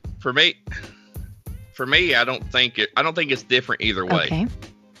 For me, I don't think it's different either way. Okay.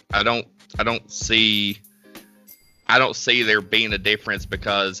 I don't see there being a difference,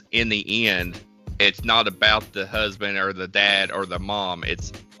 because in the end, it's not about the husband or the dad or the mom.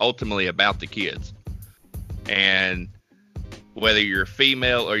 It's ultimately about the kids. And whether you're a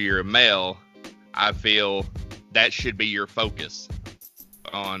female or you're a male, I feel that should be your focus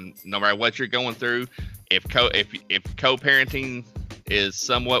on no matter what you're going through. If co-parenting is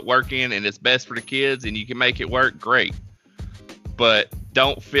somewhat working and it's best for the kids and you can make it work, great. But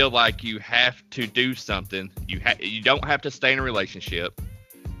don't feel like you have to do something. You don't have to stay in a relationship,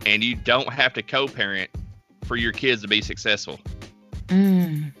 and you don't have to co-parent for your kids to be successful.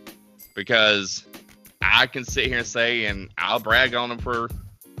 Because I can sit here and say, and I'll brag on them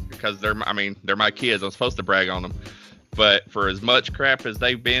because they're my kids. I'm supposed to brag on them. But for as much crap as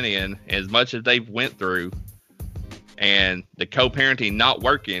they've been in, as much as they've went through, and the co-parenting not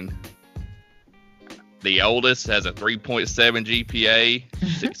working, the oldest has a 3.7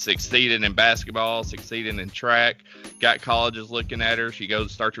 GPA, succeeding in basketball, succeeding in track, got colleges looking at her. She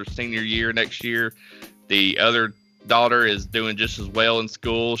starts her senior year next year. The other daughter is doing just as well in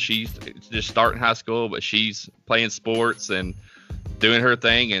school. She's just starting high school, but she's playing sports and doing her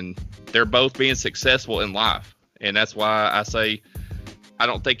thing, and they're both being successful in life. And that's why I say I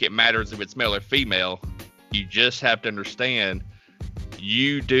don't think it matters if it's male or female. You just have to understand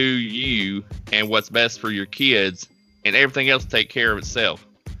you do you and what's best for your kids, and everything else take care of itself.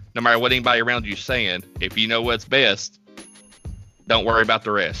 No matter what anybody around you is saying, if you know what's best, don't worry about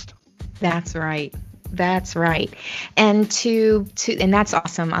the rest. That's right. That's right. And and that's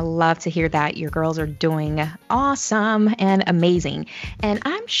awesome. I love to hear that your girls are doing awesome and amazing. And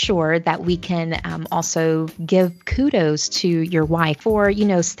I'm sure that we can also give kudos to your wife for,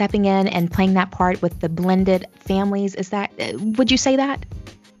 stepping in and playing that part with the blended families. Would you say that?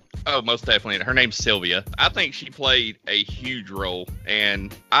 Oh, most definitely. Her name's Sylvia. I think she played a huge role,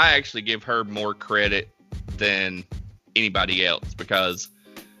 and I actually give her more credit than anybody else, because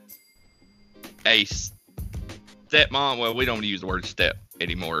a stepmom, well, we don't use the word step.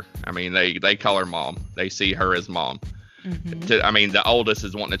 anymore. I mean, they call her mom. They see her as mom. Mm-hmm. I mean, the oldest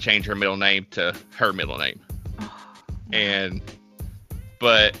is wanting to change her middle name to her middle name. Oh,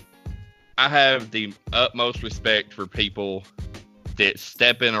 But I have the utmost respect for people that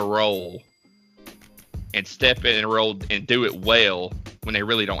step in a role and do it well when they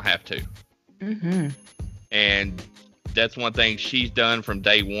really don't have to. mm-hmm. And that's one thing she's done from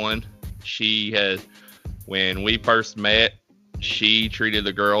day one. When we first met, she treated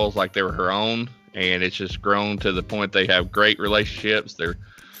the girls like they were her own, and it's just grown to the point they have great relationships. They're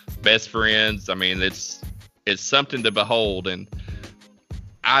best friends. I mean, it's something to behold, and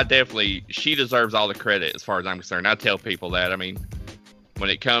she deserves all the credit as far as I'm concerned. I tell people that. I mean, when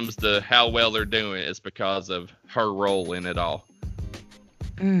it comes to how well they're doing, it's because of her role in it all.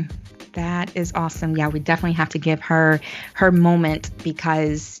 That is awesome. Yeah, we definitely have to give her moment,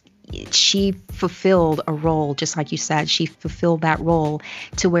 because she fulfilled a role, just like you said. She fulfilled that role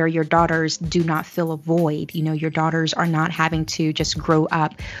to where your daughters do not feel a void. Your daughters are not having to just grow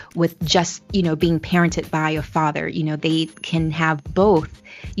up with just, being parented by a father. They can have both,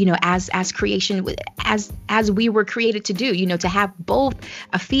 as creation, as we were created to do, to have both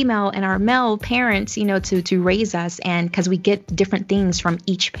a female and our male parents, to raise us, and because we get different things from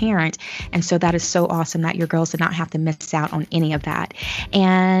each parent. And so that is so awesome that your girls did not have to miss out on any of that.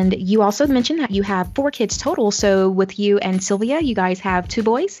 And you also mentioned that you have 4 kids total. So with you and Sylvia, you guys have 2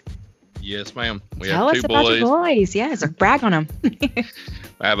 boys? Yes, ma'am. We Tell have us 2 about boys. your boys. Yes, brag on them.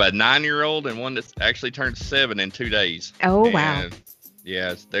 I have a 9-year-old and one that's actually turned 7 in 2 days. Oh, wow.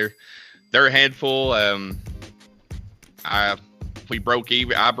 Yeah, they're a handful. I broke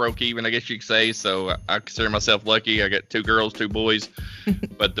even, I guess you could say. So I consider myself lucky. I got 2 girls, 2 boys.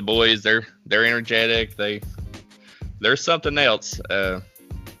 But the boys, they're energetic. They're something else.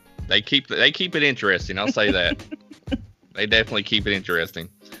 They keep it interesting. I'll say that. They definitely keep it interesting.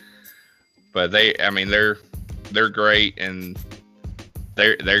 But they're great, and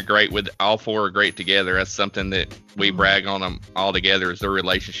they're great with all 4 are great together. That's something that we brag on them all together, is the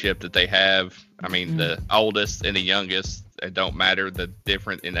relationship that they have. I mean, the oldest and the youngest, it don't matter the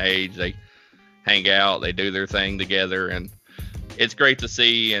difference in age. They hang out, they do their thing together, and it's great to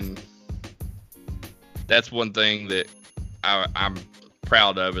see. And that's one thing that I'm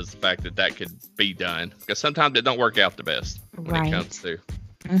proud of, is the fact that could be done, because sometimes it don't work out the best when it comes to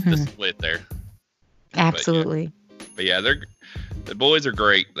the split there. Absolutely. But yeah, the boys are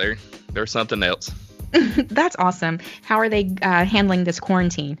great. They're something else. That's awesome. How are they handling this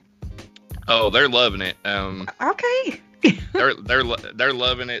quarantine? Oh, they're loving it. Okay. they're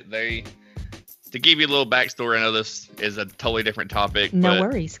loving it. To give you a little backstory, I know this is a totally different topic. No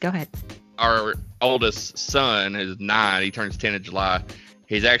worries. Go ahead. Our oldest son is 9. He turns 10 in July.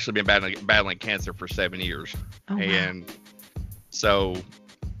 He's actually been battling cancer for 7 years. Oh, wow. And so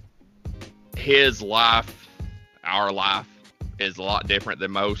his life, our life, is a lot different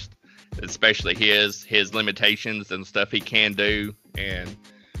than most, especially his limitations and stuff he can do. And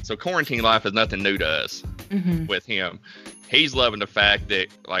so quarantine life is nothing new to us with him. He's loving the fact that,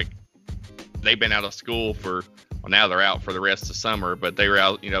 like, they've been out of school now they're out for the rest of the summer, but they were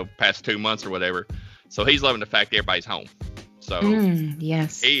out, past 2 months or whatever. So he's loving the fact that everybody's home. So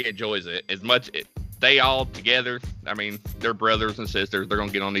yes, he enjoys it as much. They all together, I mean, they're brothers and sisters. They're going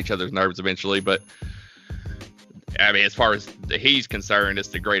to get on each other's nerves eventually. But I mean, as far as he's concerned, it's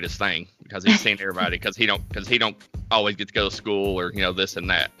the greatest thing, because he's seen everybody, because he don't always get to go to school or, this and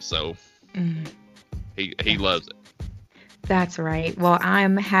that. So he loves it. That's right. Well,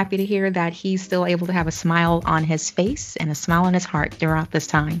 I'm happy to hear that he's still able to have a smile on his face and a smile on his heart throughout this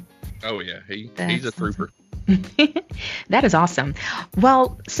time. Oh, yeah. He's a trooper. That is awesome.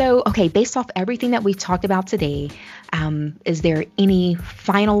 Well, so, okay, based off everything that we've talked about today, is there any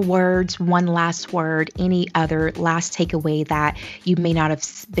final words, one last word, any other last takeaway that you may not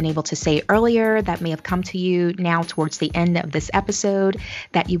have been able to say earlier, that may have come to you now towards the end of this episode,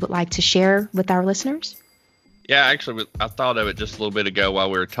 that you would like to share with our listeners? Yeah, actually, I thought of it just a little bit ago while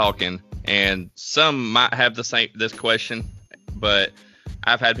we were talking, and some might have this question, but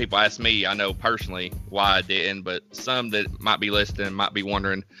I've had people ask me, I know personally, why I didn't, but some that might be listening might be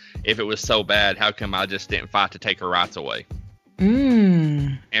wondering, if it was so bad, how come I just didn't fight to take her rights away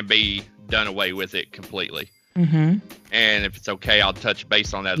and be done away with it completely? And if it's okay, I'll touch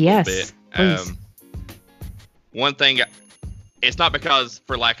base on that a little bit. Please. One thing, it's not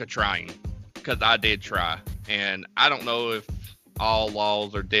for lack of trying, because I did try. And I don't know if all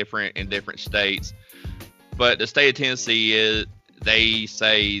laws are different in different states, but the state of Tennessee they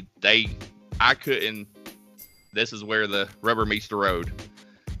say I couldn't, this is where the rubber meets the road.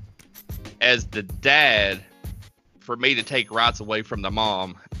 As the dad, for me to take rights away from the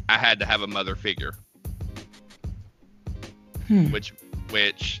mom, I had to have a mother figure.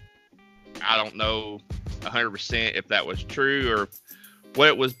 Which I don't know 100% if that was true or what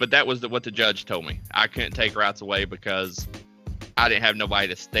it was, but that was what the judge told me. I couldn't take rights away because I didn't have nobody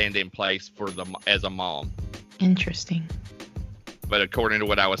to stand in place for them as a mom. Interesting. But according to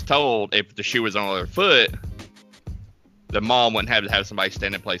what I was told, if the shoe was on the other foot, the mom wouldn't have to have somebody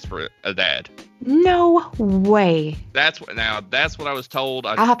stand in place for a dad. No way. That's what I was told.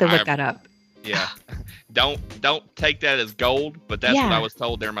 I'll have to look that up. Yeah. Don't take that as gold, but that's what I was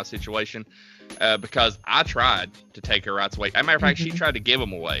told during my situation. Because I tried to take her rights away. As a matter of fact, she tried to give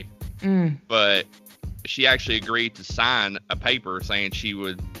them away. But she actually agreed to sign a paper saying she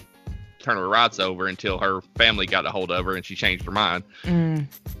would turn her rights over until her family got a hold of her, and she changed her mind.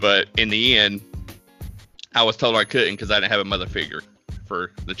 But in the end, I was told I couldn't because I didn't have a mother figure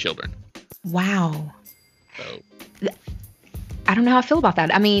for the children. Wow. So I don't know how I feel about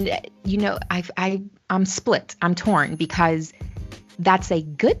that. I mean, you know, I'm split. I'm torn because that's a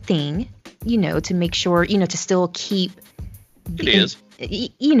good thing, you know, to make sure, you know, to still keep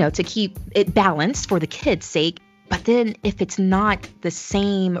to keep it balanced for the kids' sake. But then if it's not the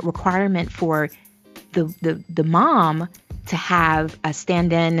same requirement for the mom to have a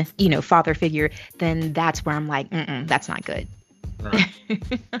stand-in, you know, father figure, then that's where I'm like, that's not good. Right.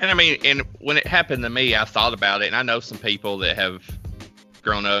 And I mean, and when it happened to me, I thought about it, and I know some people that have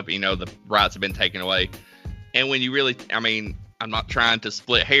grown up, you know, the rights have been taken away. And when you really, I mean, I'm not trying to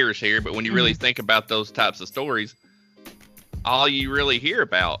split hairs here, but when you really think about those types of stories, all you really hear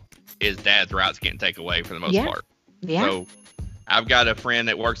about is dad's rights getting taken away for the most part. Yeah. So I've got a friend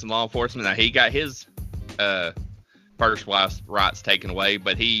that works in law enforcement. Now, he got his first wife's rights taken away,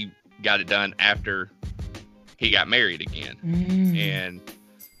 but he got it done after he got married again. And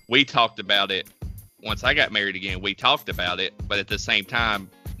we talked about it. Once I got married again, we talked about it. But at the same time,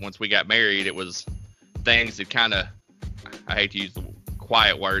 once we got married, it was things that kind of, I hate to use the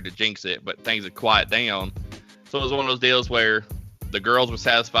quiet word to jinx it, but things had quiet down. So it was one of those deals where the girls were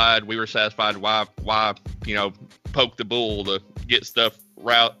satisfied, we were satisfied. Why, you know, poke the bull to get stuff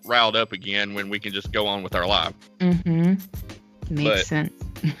riled up again when we can just go on with our life. Makes sense.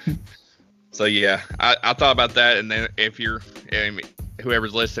 So yeah, I thought about that, and then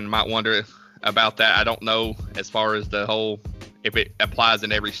whoever's listening might wonder about that. I don't know as far as the whole, if it applies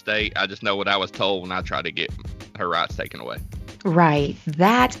in every state. I just know what I was told when I tried to get her rights taken away. Right.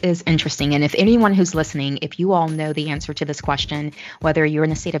 That is interesting. And if anyone who's listening, if you all know the answer to this question, whether you're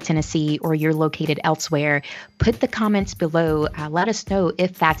in the state of Tennessee or you're located elsewhere, put the comments below. Let us know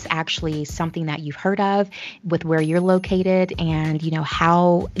if that's actually something that you've heard of with where you're located, and, you know,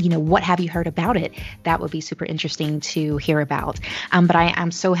 how, you know, what have you heard about it? That would be super interesting to hear about. But I'm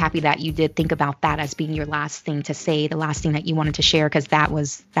so happy that you did think about that as being your last thing to say, the last thing that you wanted to share, because that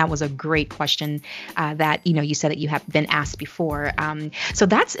was a great question that, you know, you said that you have been asked before. So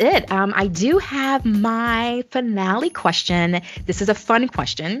that's it. I do have my finale question. This is a fun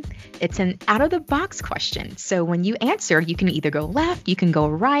question. It's an out-of-the-box question. So when you answer, you can either go left, you can go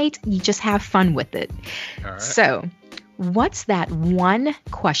right. You just have fun with it. All right. So what's that one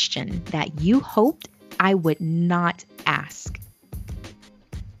question that you hoped I would not ask?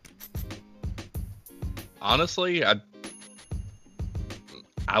 Honestly,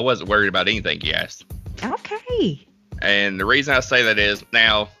 I wasn't worried about anything you asked. Okay. And the reason I say that is,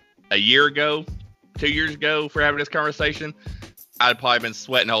 now, a year ago, 2 years ago, for having this conversation, I'd probably been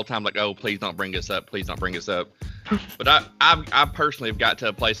sweating the whole time, like, oh, please don't bring this up. Please don't bring this up. But I personally have got to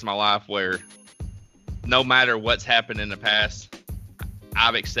a place in my life where no matter what's happened in the past,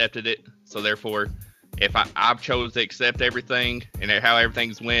 I've accepted it. So therefore, if I've chose to accept everything and how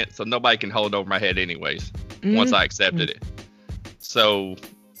everything's went, so nobody can hold over my head anyways, once I accepted it. So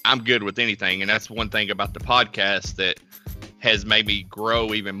I'm good with anything. And that's one thing about the podcast that has made me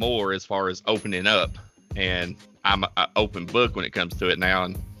grow even more as far as opening up. And I'm an open book when it comes to it now.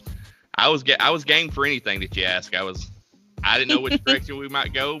 And I was game for anything that you ask. I didn't know which direction we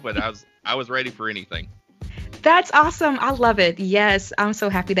might go, but I was ready for anything. That's awesome. I love it. Yes, I'm so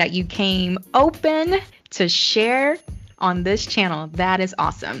happy that you came open to share on this channel. That is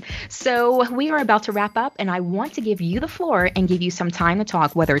awesome. So we are about to wrap up, and I want to give you the floor and give you some time to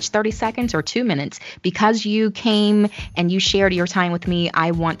talk, whether it's 30 seconds or 2 minutes. Because you came and you shared your time with me,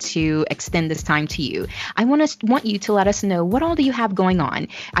 I want to extend this time to you. I want you to let us know, what all do you have going on?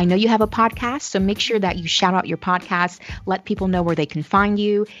 I know you have a podcast, so make sure that you shout out your podcast. Let people know where they can find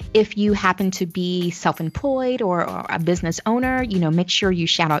you. If you happen to be self-employed or a business owner, you know, make sure you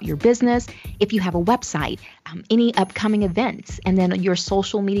shout out your business. If you have a website, any upcoming upcoming events, and then your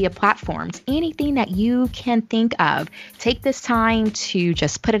social media platforms, anything that you can think of. Take this time to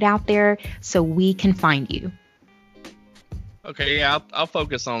just put it out there so we can find you. Okay, yeah, I'll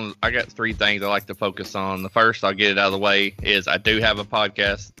focus on. I got three things I like to focus on. The first, I'll get it out of the way, is I do have a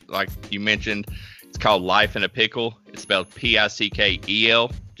podcast, like you mentioned. It's called Life in a Pickle. It's spelled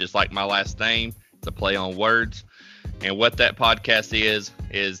Pickel, just like my last name. It's a play on words. And what that podcast is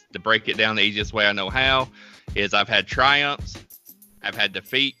to break it down the easiest way I know how, is I've had triumphs, I've had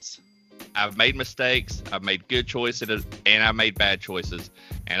defeats, I've made mistakes, I've made good choices, and I've made bad choices.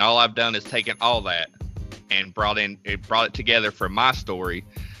 And all I've done is taken all that and brought it together for my story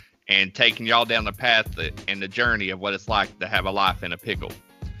and taking y'all down the path and the journey of what it's like to have a life in a pickle.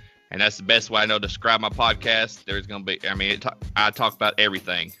 And that's the best way I know to describe my podcast. There's going to be, I talk about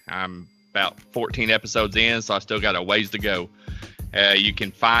everything. I'm about 14 episodes in, so I still got a ways to go. You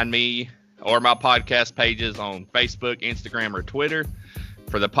can find me or my podcast pages on Facebook, Instagram, or Twitter.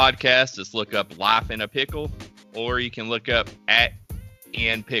 For the podcast, just look up Life in a Pickle, or you can look up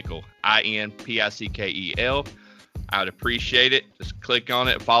 @InPickle, INPICKEL. I would appreciate it. Just click on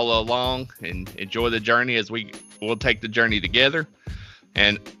it, follow along, and enjoy the journey as we'll take the journey together.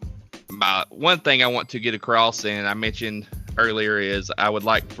 And one thing I want to get across, and I mentioned earlier, is I would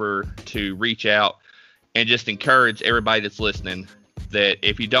like to reach out and just encourage everybody that's listening that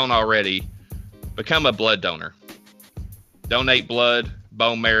if you don't already, become a blood donor. Donate blood,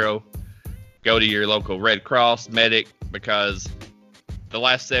 bone marrow, go to your local Red Cross medic, because the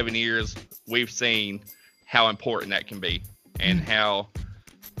last 7 years we've seen how important that can be and how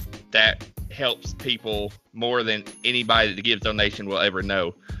that helps people more than anybody that gives donation will ever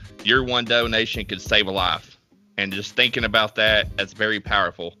know. Your one donation could save a life. And just thinking about that, that's very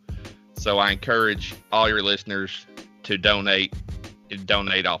powerful. So I encourage all your listeners to donate and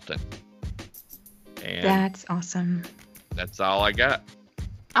donate often. And that's awesome. That's all I got.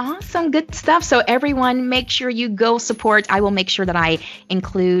 Awesome. Good stuff. So everyone, make sure you go support. I will make sure that I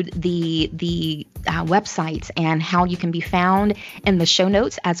include the websites and how you can be found in the show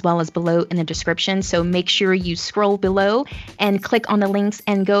notes, as well as below in the description. So make sure you scroll below and click on the links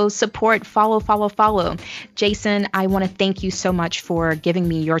and go support, follow. Jason, I want to thank you so much for giving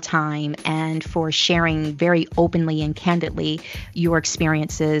me your time and for sharing very openly and candidly your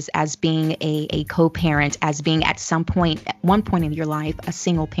experiences as being a co-parent, as being at one point in your life, a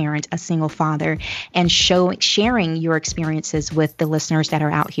single parent, a single father, and sharing your experiences with the listeners that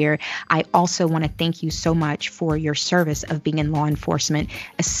are out here. I also want to thank you so much for your service of being in law enforcement,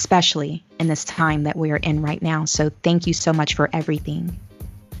 especially in this time that we are in right now. So thank you so much for everything.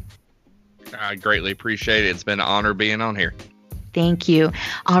 I greatly appreciate it. It's been an honor being on here. Thank you.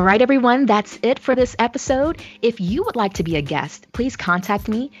 All right, everyone, that's it for this episode. If you would like to be a guest, please contact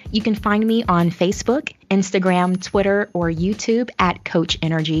me. You can find me on Facebook, Instagram, Twitter, or YouTube at Coach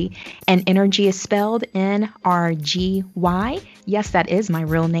Energy. And energy is spelled NRGY. Yes, that is my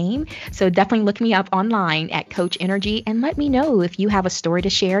real name. So definitely look me up online at Coach Energy and let me know if you have a story to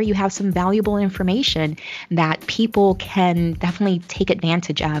share. You have some valuable information that people can definitely take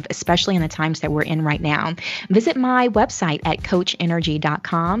advantage of, especially in the times that we're in right now. Visit my website at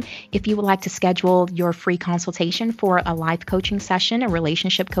coachenergy.com if you would like to schedule your free consultation for a life coaching session, a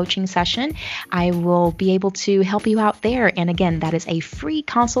relationship coaching session. I will be able to help you out there. And again, that is a free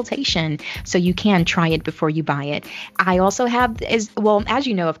consultation, so you can try it before you buy it. I also have, as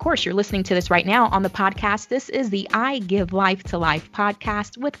you know, of course, you're listening to this right now on the podcast. This is the I Give Life to Life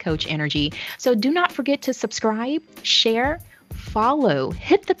podcast with Coach Energy. So do not forget to subscribe, share, follow,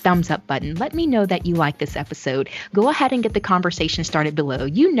 hit the thumbs up button. Let me know that you like this episode. Go ahead and get the conversation started below.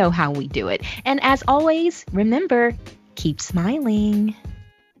 You know how we do it. And as always, remember, keep smiling.